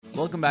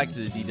Welcome back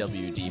to the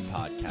DWD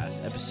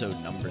podcast,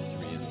 episode number 3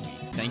 of the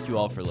week. Thank you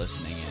all for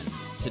listening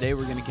in. Today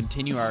we're going to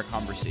continue our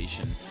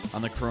conversation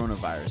on the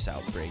coronavirus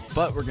outbreak,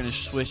 but we're going to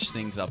switch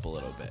things up a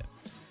little bit.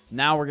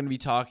 Now we're going to be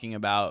talking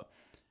about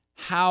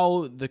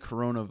how the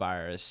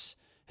coronavirus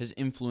has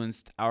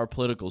influenced our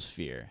political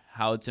sphere,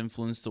 how it's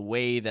influenced the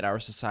way that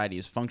our society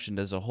has functioned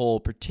as a whole,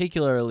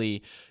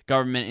 particularly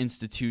government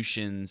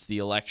institutions, the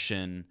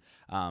election,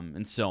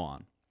 and so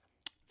on.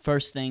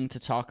 First thing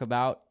to talk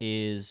about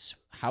is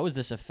how is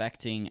this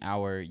affecting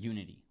our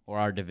unity or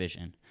our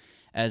division?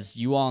 As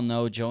you all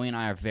know, Joey and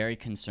I are very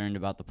concerned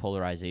about the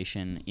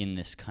polarization in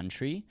this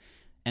country.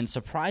 And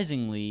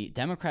surprisingly,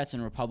 Democrats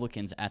and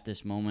Republicans at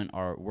this moment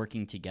are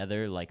working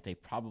together like they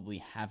probably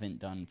haven't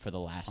done for the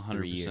last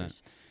 3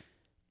 years.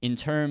 In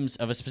terms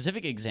of a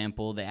specific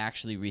example, they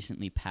actually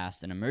recently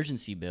passed an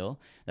emergency bill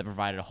that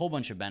provided a whole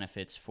bunch of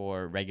benefits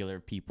for regular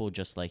people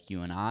just like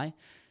you and I.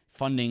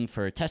 Funding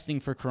for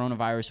testing for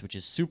coronavirus, which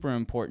is super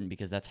important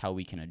because that's how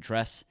we can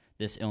address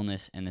this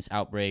illness and this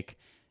outbreak.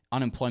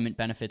 Unemployment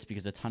benefits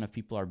because a ton of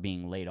people are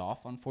being laid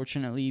off,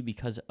 unfortunately,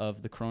 because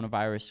of the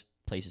coronavirus.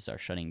 Places are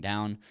shutting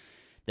down.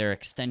 There are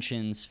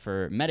extensions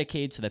for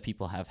Medicaid so that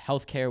people have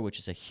health care, which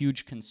is a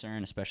huge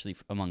concern, especially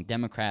among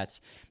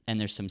Democrats.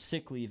 And there's some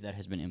sick leave that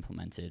has been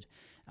implemented.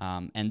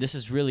 And this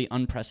is really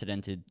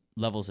unprecedented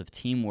levels of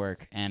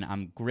teamwork. And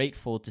I'm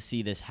grateful to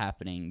see this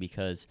happening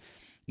because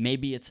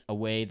maybe it's a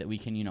way that we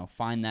can,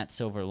 find that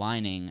silver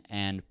lining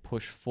and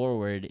push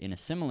forward in a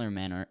similar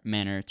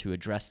manner to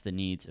address the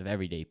needs of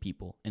everyday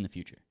people in the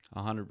future.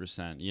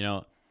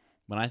 100%.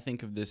 When I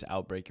think of this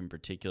outbreak in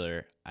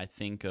particular, I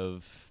think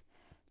of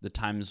the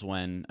times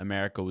when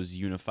America was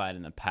unified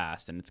in the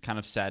past, and it's kind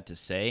of sad to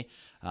say,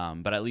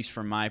 but at least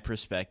from my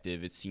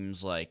perspective, it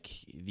seems like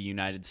the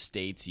United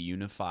States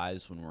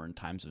unifies when we're in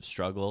times of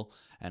struggle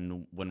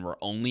and when we're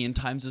only in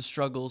times of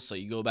struggle. So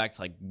you go back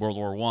to like World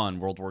War I,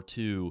 World War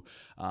II,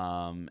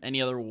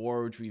 any other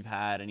war which we've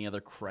had, any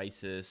other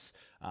crisis,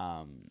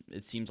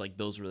 it seems like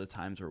those were the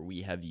times where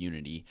we have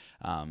unity,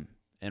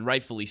 and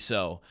rightfully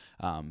so.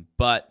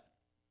 But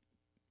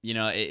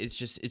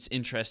it's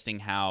interesting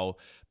how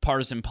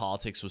partisan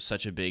politics was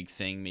such a big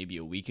thing maybe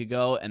a week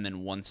ago, and then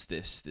once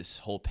this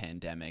whole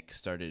pandemic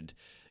started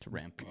to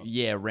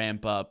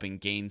ramp up and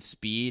gain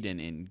speed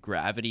and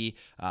gravity,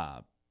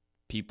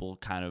 people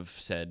kind of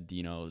said,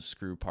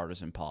 screw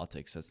partisan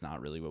politics. That's not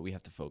really what we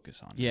have to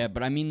focus on. Yeah,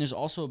 but I mean, there's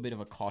also a bit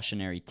of a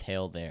cautionary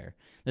tale there.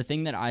 The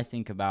thing that I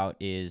think about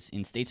is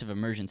in states of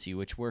emergency,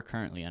 which we're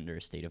currently under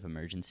a state of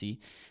emergency,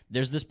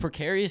 there's this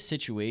precarious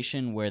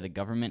situation where the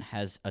government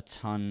has a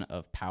ton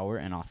of power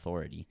and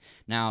authority.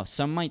 Now,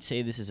 some might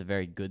say this is a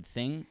very good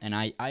thing, and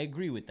I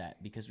agree with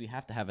that because we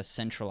have to have a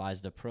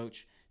centralized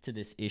approach to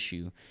this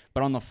issue.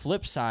 But on the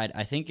flip side,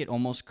 I think it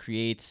almost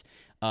creates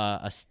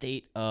a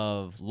state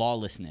of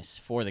lawlessness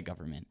for the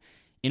government.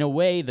 In a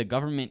way, the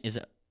government is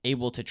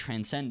able to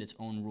transcend its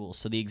own rules.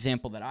 So the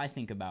example that I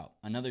think about,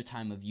 another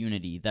time of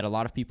unity that a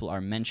lot of people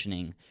are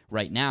mentioning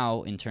right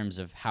now in terms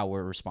of how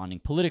we're responding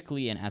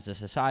politically and as a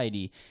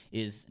society,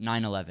 is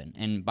 9/11.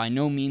 And by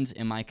no means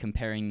am I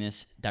comparing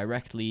this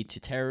directly to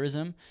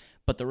terrorism,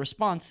 but the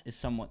response is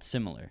somewhat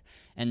similar.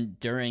 And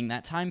during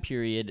that time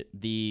period,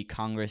 the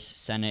Congress,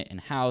 Senate, and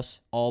House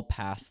all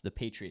passed the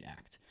Patriot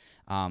Act.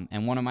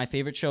 And one of my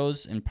favorite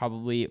shows, and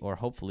probably or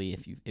hopefully,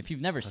 if you've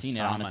never seen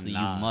it, honestly, you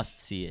must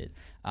see it.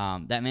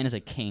 That man is a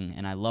king,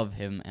 and I love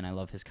him, and I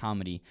love his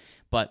comedy.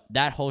 But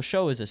that whole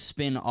show is a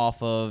spin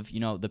off of,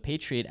 the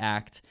Patriot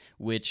Act,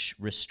 which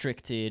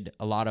restricted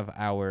a lot of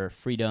our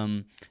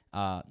freedom,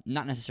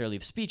 not necessarily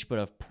of speech, but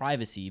of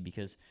privacy,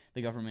 because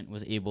the government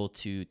was able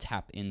to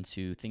tap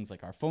into things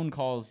like our phone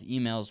calls,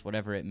 emails,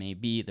 whatever it may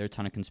be. There are a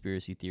ton of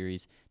conspiracy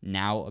theories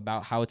now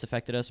about how it's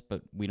affected us,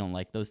 but we don't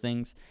like those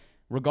things.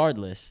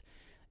 Regardless,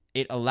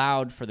 it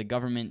allowed for the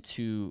government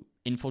to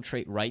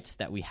infiltrate rights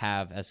that we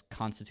have as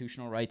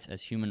constitutional rights,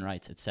 as human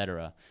rights,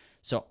 etc.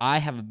 So I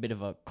have a bit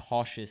of a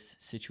cautious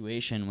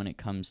situation when it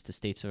comes to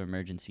states of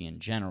emergency in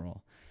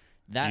general.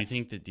 Do you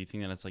think that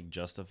it's like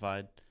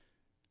justified?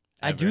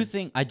 I do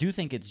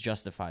think it's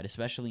justified,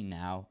 especially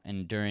now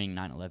and during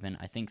 9/11.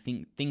 I think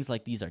things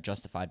like these are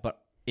justified,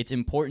 but it's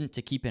important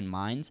to keep in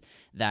mind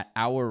that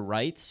our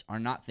rights are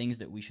not things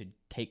that we should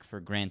take for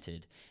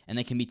granted, and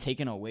they can be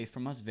taken away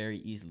from us very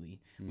easily.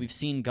 We've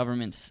seen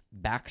governments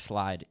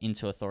backslide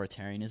into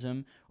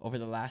authoritarianism over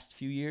the last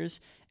few years,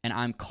 and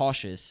I'm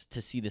cautious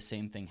to see the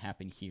same thing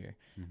happen here.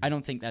 I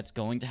don't think that's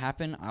going to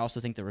happen. I also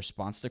think the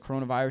response to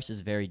coronavirus is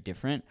very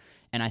different,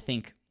 and I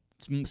think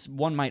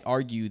one might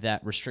argue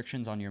that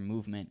restrictions on your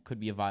movement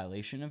could be a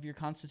violation of your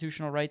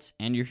constitutional rights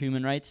and your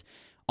human rights.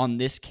 On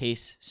this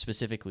case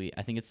specifically,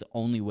 I think it's the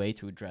only way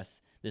to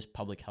address this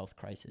public health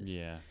crisis.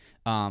 Yeah.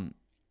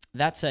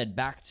 That said,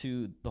 back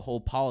to the whole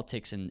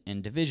politics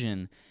and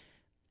division,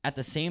 at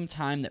the same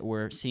time that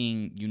we're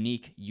seeing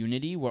unique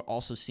unity, we're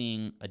also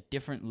seeing a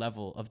different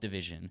level of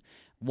division,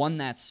 one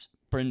that's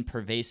been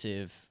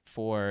pervasive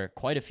for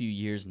quite a few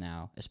years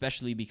now,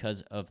 especially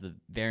because of the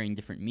varying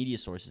different media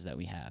sources that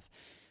we have.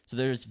 So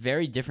there's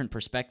very different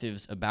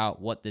perspectives about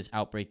what this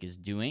outbreak is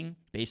doing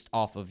based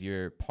off of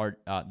your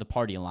the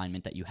party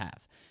alignment that you have.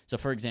 So,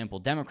 for example,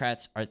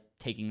 Democrats are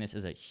taking this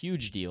as a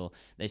huge deal.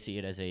 They see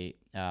it as a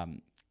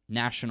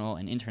national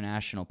and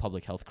international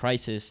public health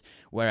crisis,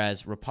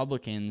 whereas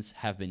Republicans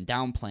have been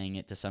downplaying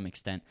it to some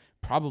extent,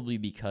 probably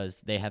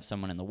because they have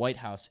someone in the White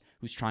House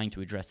who's trying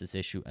to address this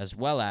issue, as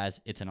well as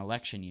it's an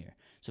election year.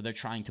 So they're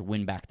trying to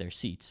win back their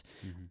seats.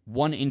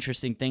 One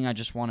interesting thing I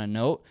just want to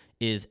note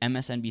is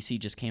MSNBC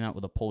just came out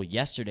with a poll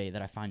yesterday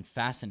that I find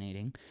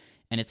fascinating.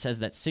 And it says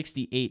that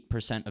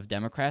 68% of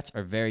Democrats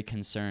are very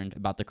concerned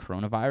about the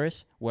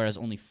coronavirus, whereas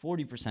only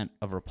 40%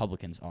 of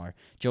Republicans are.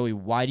 Joey,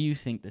 why do you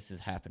think this is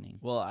happening?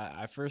 Well,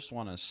 I first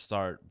want to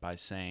start by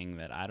saying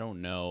that I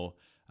don't know,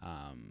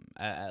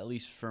 at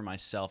least for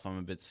myself, I'm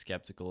a bit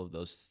skeptical of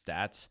those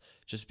stats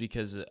just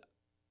because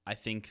I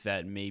think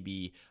that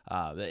maybe,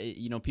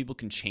 people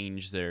can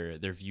change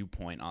their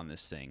viewpoint on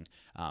this thing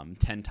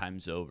 10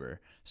 times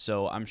over.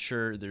 So I'm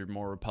sure there are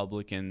more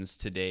Republicans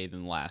today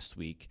than last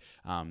week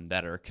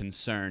that are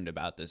concerned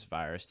about this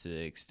virus to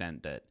the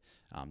extent that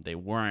they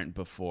weren't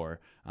before.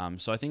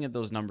 So I think that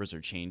those numbers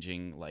are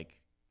changing,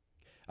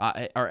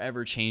 are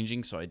ever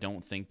changing. So I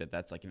don't think that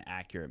that's like an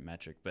accurate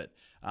metric. But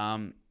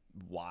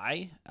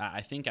why?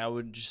 I think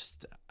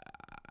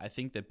I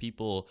think that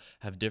people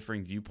have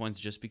differing viewpoints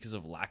just because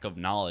of lack of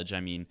knowledge. I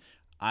mean,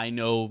 I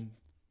know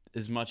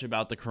as much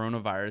about the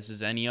coronavirus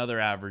as any other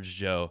average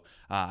Joe.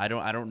 I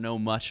don't know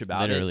much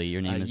about it. Literally,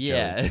 your name is Joe.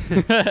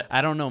 Yeah.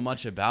 I don't know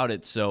much about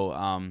it. So,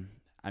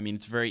 I mean,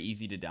 it's very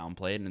easy to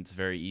downplay it, and it's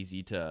very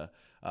easy to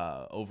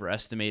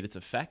overestimate its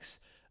effects.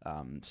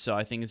 So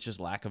I think it's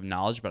just lack of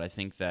knowledge, but I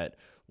think that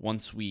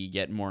once we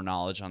get more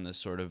knowledge on this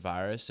sort of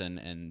virus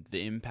and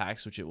the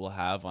impacts which it will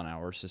have on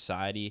our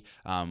society,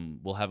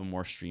 we'll have a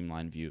more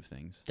streamlined view of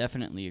things.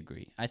 Definitely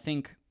agree. I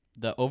think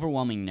the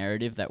overwhelming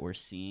narrative that we're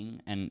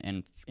seeing,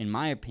 and in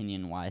my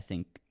opinion, why I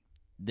think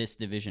this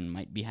division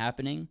might be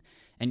happening,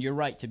 and you're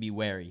right to be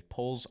wary.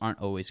 Polls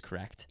aren't always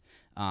correct.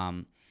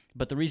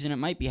 But the reason it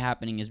might be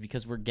happening is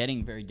because we're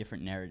getting very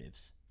different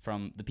narratives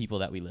from the people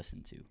that we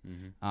listen to.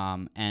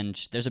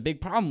 And there's a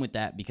big problem with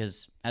that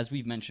because, as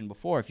we've mentioned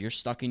before, if you're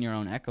stuck in your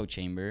own echo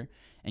chamber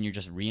and you're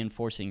just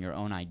reinforcing your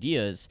own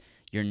ideas,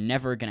 you're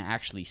never going to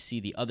actually see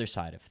the other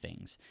side of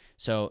things.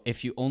 So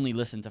if you only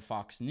listen to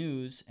Fox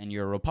News and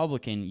you're a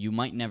Republican, you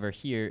might never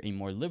hear a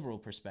more liberal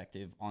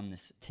perspective on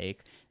this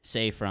take,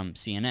 say from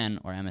CNN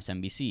or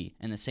MSNBC.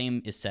 And the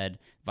same is said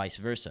vice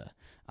versa.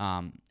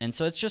 And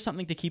so it's just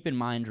something to keep in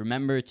mind.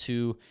 Remember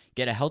to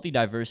get a healthy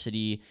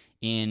diversity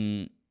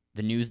in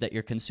the news that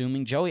you're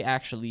consuming. Joey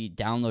actually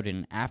downloaded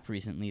an app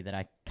recently that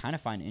I kind of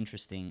find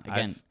interesting.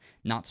 Again,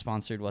 not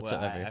sponsored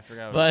whatsoever. Well, I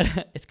forgot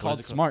but it's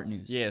called Smart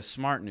News. Yeah,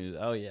 Smart News.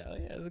 Oh, yeah.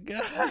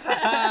 Good.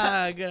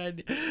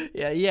 Good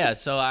idea. Yeah.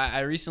 So I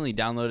recently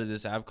downloaded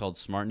this app called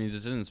Smart News.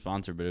 This isn't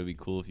sponsored, but it would be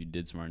cool if you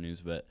did Smart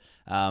News. But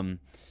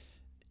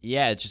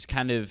it's just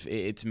kind of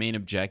its main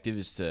objective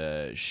is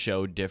to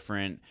show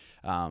different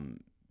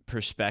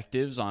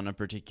perspectives on a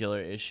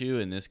particular issue,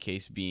 in this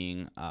case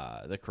being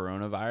the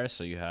coronavirus.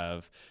 So you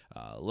have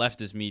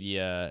leftist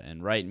media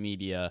and right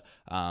media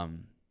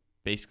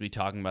basically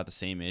talking about the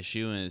same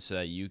issue, and so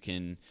that you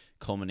can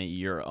culminate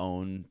your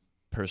own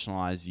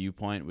personalized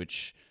viewpoint,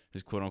 which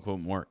is quote unquote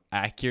more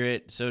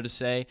accurate, so to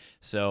say.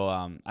 So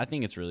I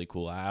think it's really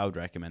cool. I would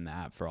recommend the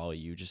app for all of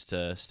you just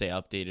to stay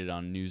updated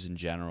on news in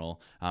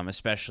general,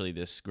 especially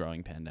this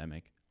growing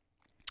pandemic.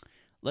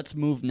 Let's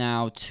move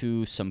now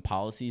to some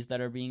policies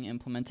that are being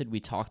implemented. We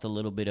talked a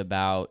little bit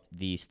about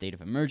the state of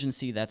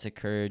emergency that's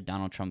occurred.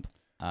 Donald Trump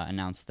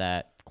announced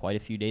that quite a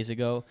few days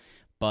ago,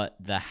 but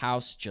the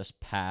House just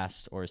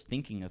passed, or is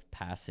thinking of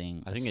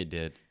passing, I think it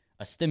did,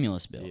 a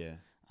stimulus bill.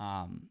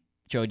 Yeah.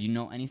 Joe, do you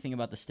know anything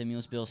about the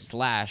stimulus bill? /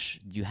 do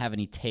you have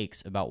any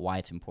takes about why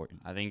it's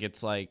important? I think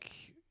it's like,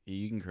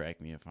 you can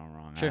correct me if I'm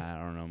wrong. Sure. I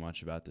don't know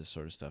much about this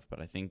sort of stuff,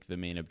 but I think the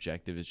main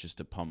objective is just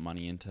to pump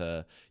money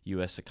into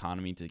U.S.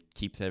 economy to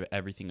keep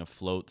everything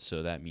afloat.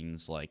 So that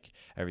means like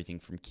everything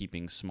from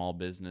keeping small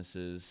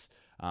businesses,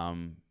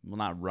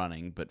 not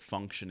running, but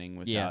functioning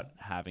without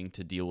having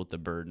to deal with the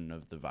burden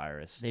of the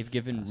virus. They've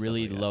given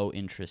really low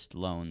interest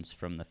loans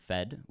from the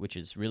Fed, which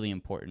is really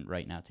important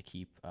right now to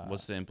keep.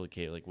 What's the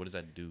implicate? Like, what does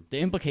that do? The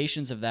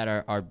implications of that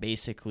are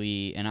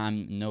basically, and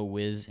I'm no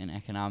whiz in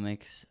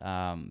economics,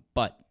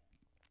 but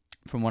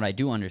from what I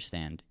do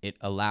understand, it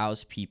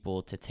allows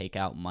people to take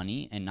out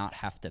money and not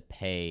have to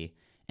pay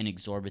an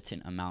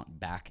exorbitant amount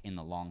back in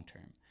the long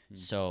term.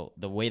 So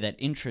the way that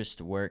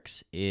interest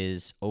works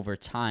is over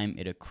time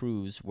it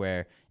accrues,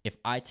 where if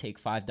I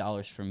take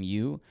 $5 from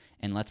you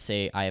and let's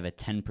say I have a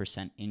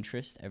 10%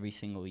 interest every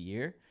single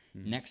year,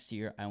 next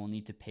year I will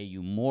need to pay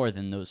you more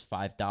than those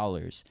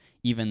 $5,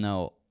 even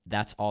though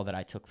that's all that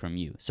I took from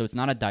you. So it's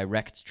not a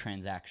direct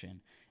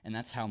transaction. And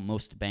that's how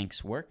most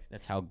banks work.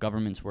 That's how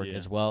governments work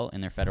as well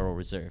in their Federal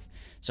Reserve.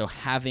 So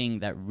having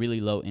that really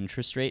low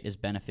interest rate is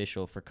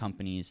beneficial for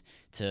companies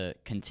to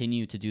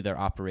continue to do their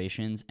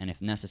operations. And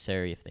if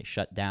necessary, if they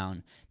shut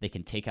down, they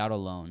can take out a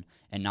loan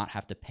and not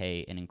have to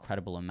pay an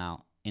incredible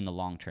amount in the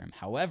long term.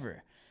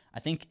 However, I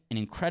think an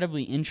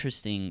incredibly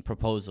interesting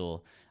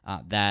proposal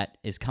that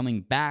is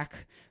coming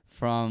back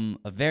from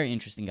a very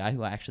interesting guy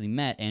who I actually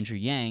met, Andrew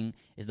Yang,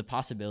 is the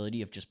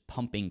possibility of just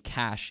pumping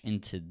cash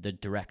into the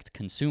direct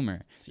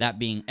consumer. That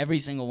being every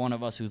single one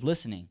of us who's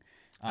listening.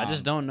 I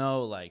just don't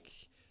know, like,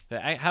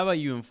 how about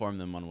you inform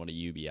them on what a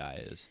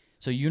UBI is?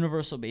 So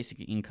universal basic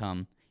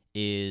income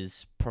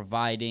is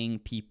providing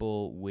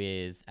people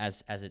with,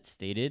 as it's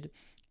stated,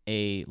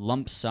 a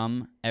lump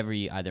sum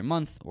every either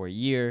month or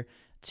year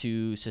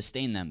to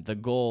sustain them. The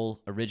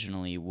goal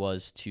originally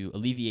was to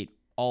alleviate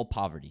all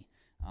poverty.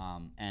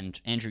 And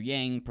Andrew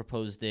Yang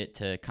proposed it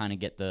to kind of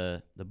get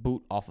the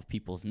boot off of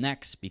people's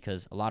necks,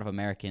 because a lot of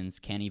Americans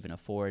can't even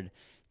afford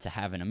to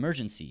have an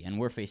emergency. And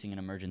we're facing an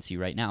emergency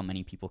right now.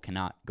 Many people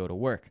cannot go to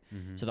work.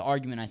 Mm-hmm. So the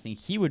argument I think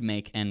he would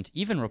make, and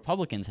even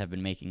Republicans have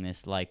been making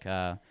this, like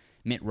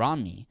Mitt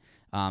Romney,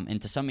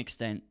 and to some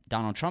extent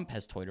Donald Trump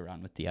has toyed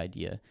around with the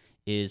idea,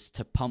 is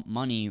to pump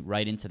money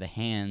right into the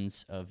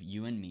hands of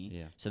you and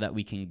me, so that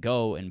we can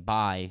go and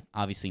buy,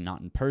 obviously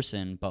not in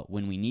person, but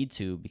when we need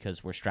to,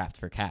 because we're strapped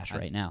for cash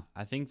right now.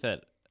 I think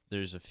that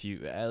there's a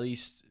few, at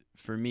least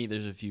for me,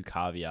 there's a few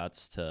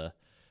caveats to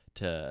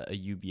a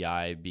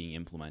UBI being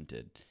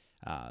implemented.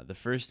 The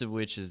first of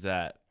which is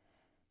that,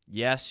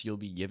 yes, you'll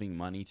be giving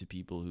money to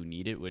people who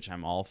need it, which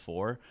I'm all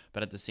for,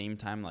 but at the same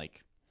time,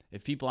 like,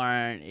 if people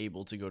aren't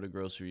able to go to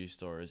grocery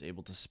stores,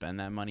 able to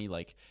spend that money,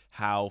 like,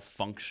 how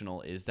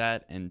functional is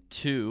that? And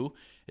two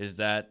is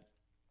that,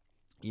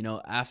 you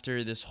know,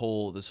 after this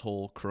whole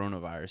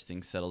coronavirus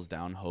thing settles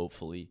down,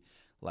 hopefully,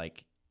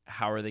 like,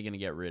 how are they going to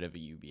get rid of a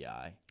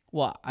UBI?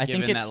 Well, I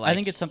think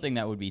it's something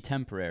that would be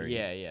temporary.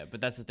 Yeah, but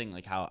that's the thing.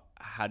 Like,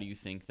 how do you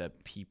think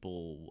that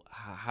people?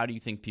 How do you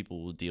think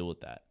people will deal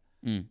with that?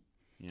 You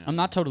know? I'm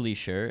not totally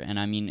sure, and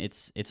I mean,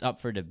 it's up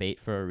for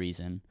debate for a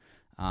reason.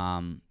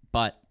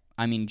 But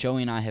I mean,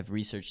 Joey and I have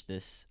researched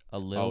this a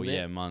little bit. Oh,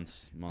 yeah,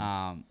 months.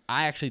 I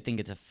actually think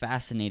it's a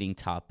fascinating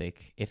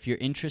topic. If you're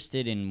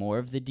interested in more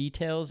of the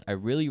details, I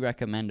really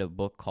recommend a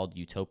book called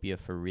Utopia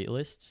for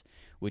Realists,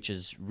 which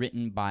is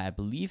written by, I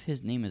believe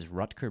his name is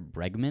Rutger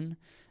Bregman.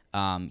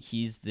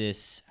 He's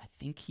this, I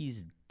think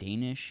he's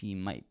Danish. He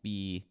might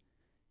be,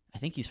 I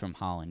think he's from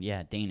Holland.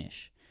 Yeah,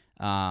 Danish.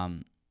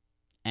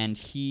 And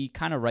he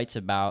kind of writes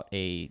about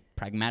a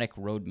pragmatic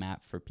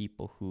roadmap for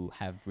people who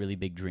have really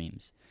big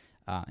dreams.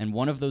 And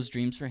one of those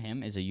dreams for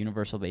him is a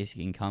universal basic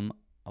income,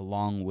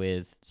 along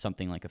with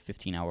something like a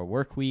 15-hour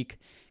work week.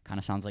 Kind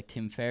of sounds like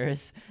Tim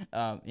Ferriss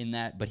in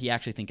that, but he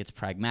actually thinks it's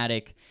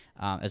pragmatic,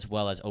 as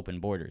well as open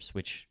borders,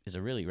 which is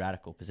a really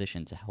radical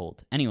position to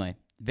hold. Anyway,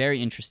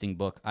 very interesting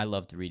book. I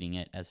loved reading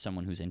it as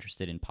someone who's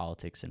interested in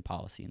politics and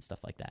policy and stuff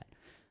like that.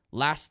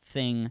 Last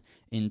thing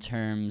in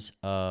terms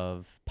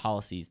of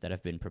policies that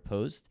have been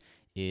proposed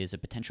is a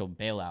potential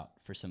bailout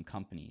for some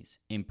companies,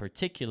 in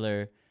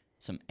particular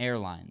some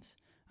airlines.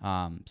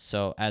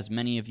 So as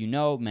many of you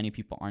know, many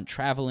people aren't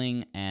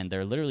traveling, and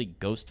they're literally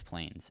ghost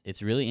planes.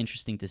 It's really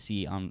interesting to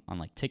see on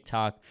like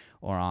TikTok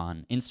or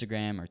on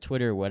Instagram or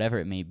Twitter, whatever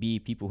it may be,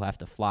 people who have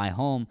to fly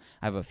home.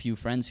 I have a few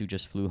friends who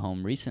just flew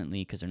home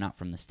recently because they're not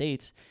from the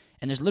States,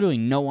 and there's literally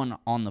no one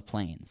on the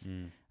planes.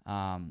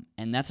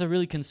 And that's a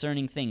really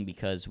concerning thing,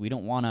 because we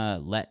don't want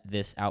to let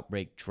this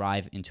outbreak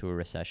drive into a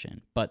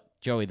recession. But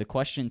Joey, the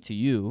question to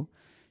you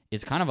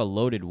is kind of a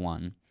loaded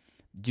one.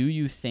 Do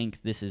you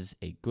think this is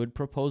a good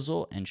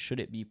proposal, and should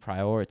it be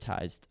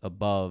prioritized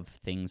above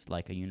things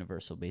like a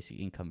universal basic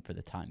income for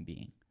the time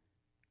being?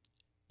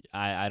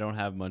 I don't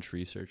have much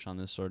research on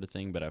this sort of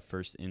thing, but at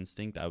first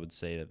instinct, I would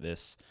say that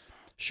this,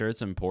 sure,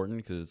 it's important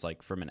because it's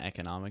like from an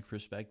economic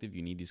perspective,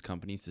 you need these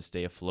companies to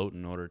stay afloat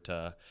in order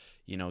to,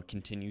 you know,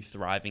 continue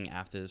thriving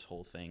after this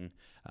whole thing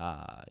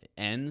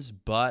ends.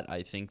 But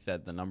I think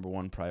that the number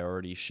one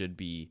priority should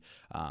be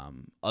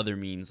other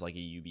means like a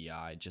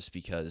UBI, just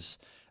because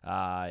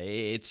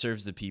it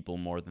serves the people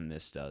more than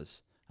this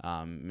does.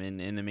 And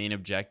the main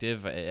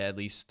objective, at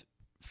least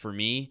for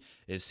me,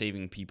 is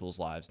saving people's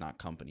lives, not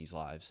companies'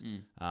 lives.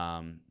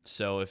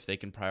 So if they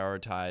can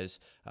prioritize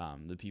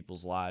the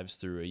people's lives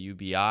through a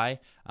UBI,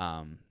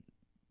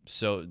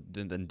 so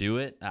then do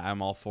it.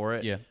 I'm all for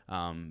it. Yeah.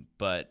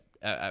 But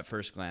at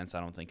first glance, I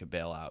don't think a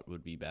bailout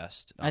would be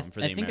best. I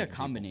think a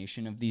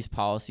combination of these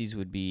policies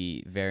would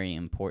be very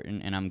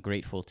important, and I'm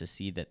grateful to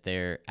see that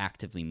they're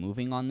actively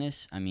moving on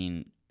this. I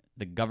mean,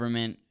 the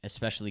government,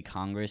 especially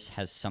Congress,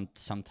 has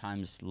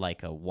sometimes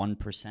like a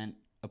 1%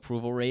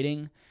 approval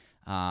rating.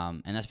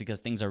 And that's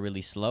because things are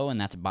really slow, and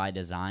that's by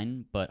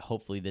design. But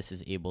hopefully this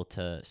is able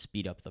to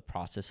speed up the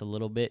process a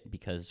little bit,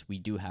 because we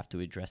do have to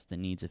address the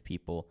needs of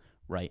people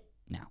right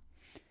now.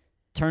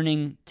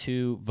 Turning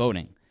to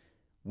voting.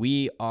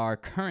 We are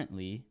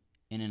currently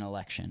in an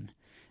election,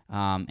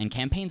 and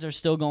campaigns are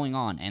still going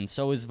on, and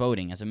so is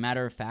voting. As a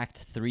matter of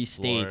fact, 3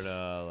 states...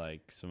 Florida,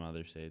 like some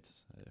other states.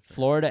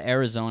 Florida,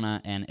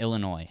 Arizona, and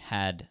Illinois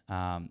had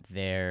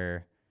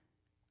their...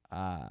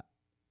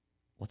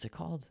 what's it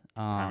called?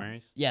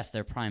 Primaries? Yes,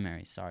 they're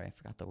primaries. Sorry, I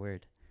forgot the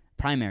word.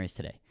 Primaries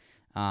today.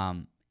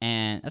 And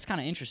that's kind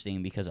of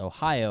interesting because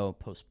Ohio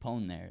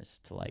postponed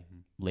theirs to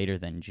later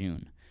than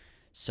June.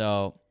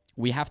 So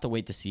we have to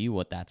wait to see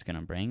what that's going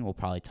to bring. We'll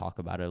probably talk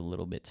about it a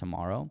little bit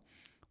tomorrow.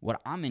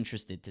 What I'm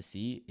interested to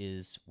see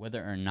is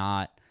whether or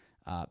not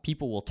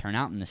people will turn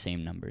out in the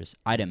same numbers.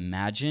 I'd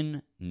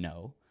imagine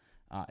no,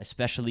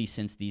 especially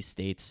since these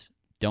states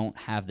don't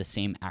have the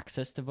same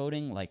access to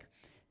voting. Like,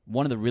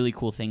 one of the really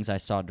cool things I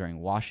saw during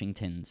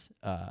Washington's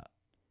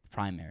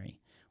primary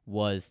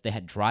was they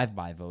had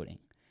drive-by voting.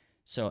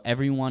 So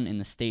everyone in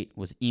the state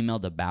was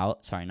mailed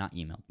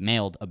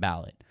a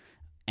ballot,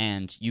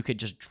 and you could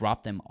just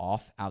drop them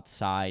off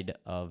outside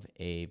of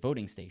a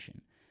voting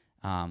station.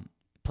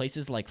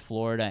 Places like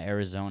Florida,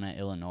 Arizona,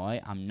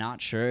 Illinois, I'm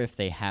not sure if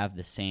they have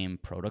the same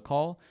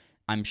protocol.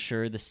 I'm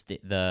sure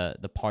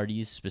the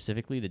parties,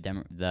 specifically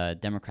the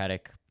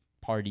Democratic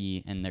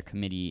Party and their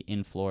committee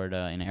in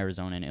Florida and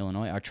Arizona and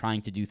Illinois, are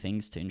trying to do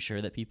things to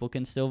ensure that people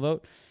can still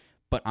vote.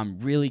 But I'm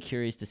really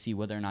curious to see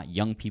whether or not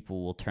young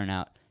people will turn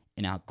out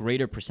in a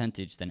greater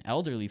percentage than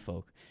elderly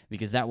folk,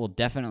 because that will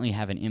definitely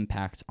have an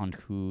impact on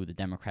who the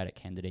Democratic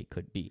candidate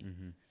could be.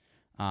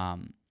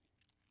 Mm-hmm.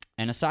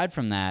 And aside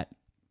from that,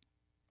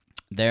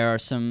 there are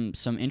some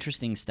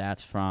interesting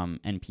stats from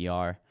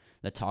NPR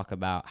that talk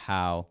about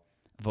how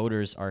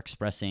voters are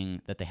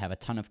expressing that they have a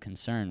ton of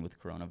concern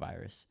with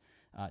coronavirus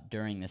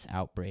during this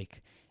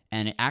outbreak,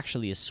 and it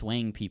actually is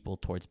swaying people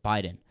towards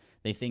Biden.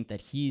 They think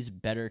that he's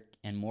better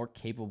and more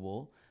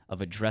capable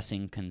of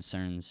addressing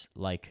concerns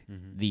like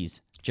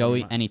these.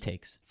 Joey, any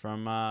takes?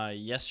 From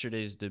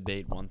yesterday's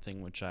debate, one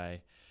thing which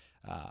I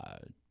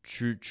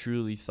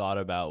truly thought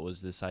about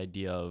was this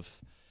idea of,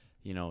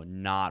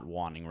 not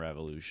wanting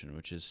revolution,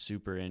 which is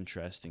super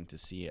interesting to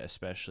see,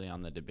 especially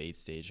on the debate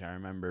stage. I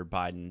remember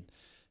Biden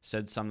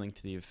said something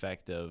to the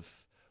effect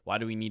of, why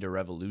do we need a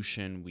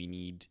revolution? We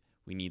need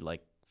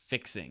like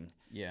fixing.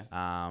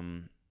 Yeah.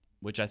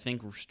 Which I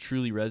think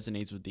truly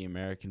resonates with the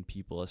American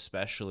people,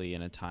 especially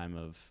in a time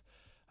of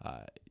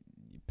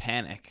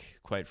panic,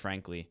 quite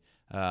frankly.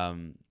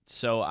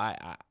 So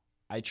I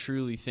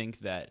truly think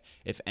that,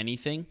 if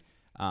anything,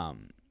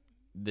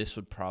 this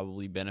would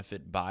probably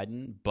benefit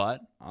Biden,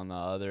 but on the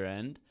other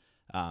end,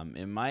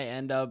 it might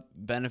end up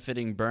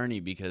benefiting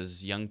Bernie,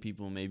 because young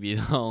people may be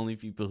the only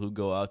people who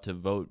go out to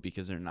vote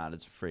because they're not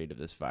as afraid of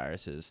this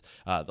virus as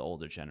the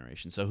older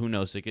generation. So who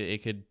knows?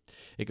 It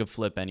could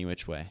flip any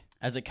which way.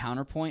 As a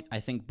counterpoint, I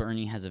think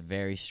Bernie has a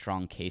very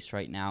strong case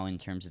right now in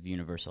terms of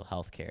universal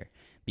health care,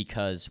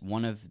 because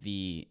one of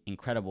the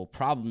incredible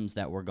problems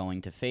that we're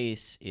going to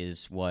face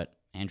is what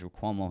Andrew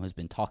Cuomo has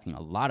been talking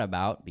a lot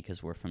about,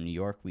 because we're from New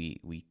York.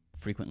 We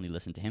frequently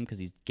listen to him because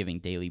he's giving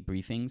daily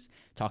briefings,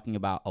 talking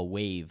about a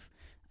wave.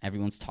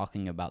 Everyone's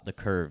talking about the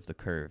curve,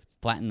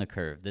 flatten the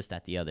curve, this,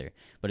 that, the other.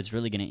 But it's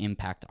really going to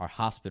impact our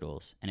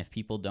hospitals. And if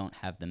people don't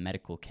have the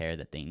medical care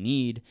that they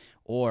need,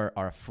 or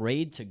are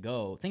afraid to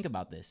go, think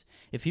about this.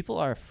 If people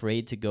are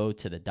afraid to go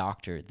to the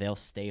doctor, they'll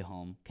stay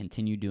home,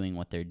 continue doing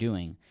what they're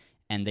doing,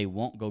 and they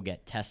won't go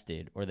get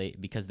tested,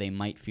 because they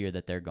might fear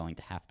that they're going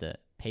to have to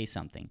pay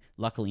something.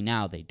 Luckily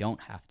now they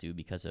don't have to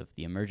because of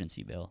the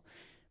emergency bill.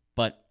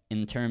 But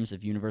in terms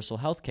of universal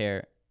health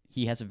care,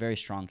 he has a very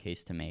strong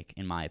case to make,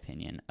 in my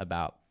opinion,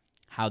 about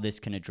how this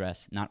can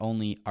address not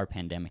only our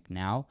pandemic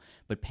now,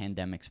 but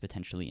pandemics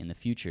potentially in the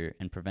future,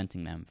 and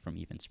preventing them from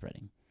even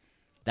spreading.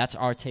 That's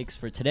our takes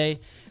for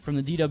today from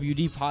the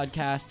DWD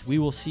podcast. We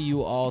will see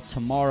you all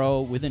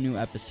tomorrow with a new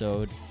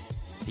episode.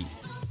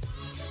 Peace.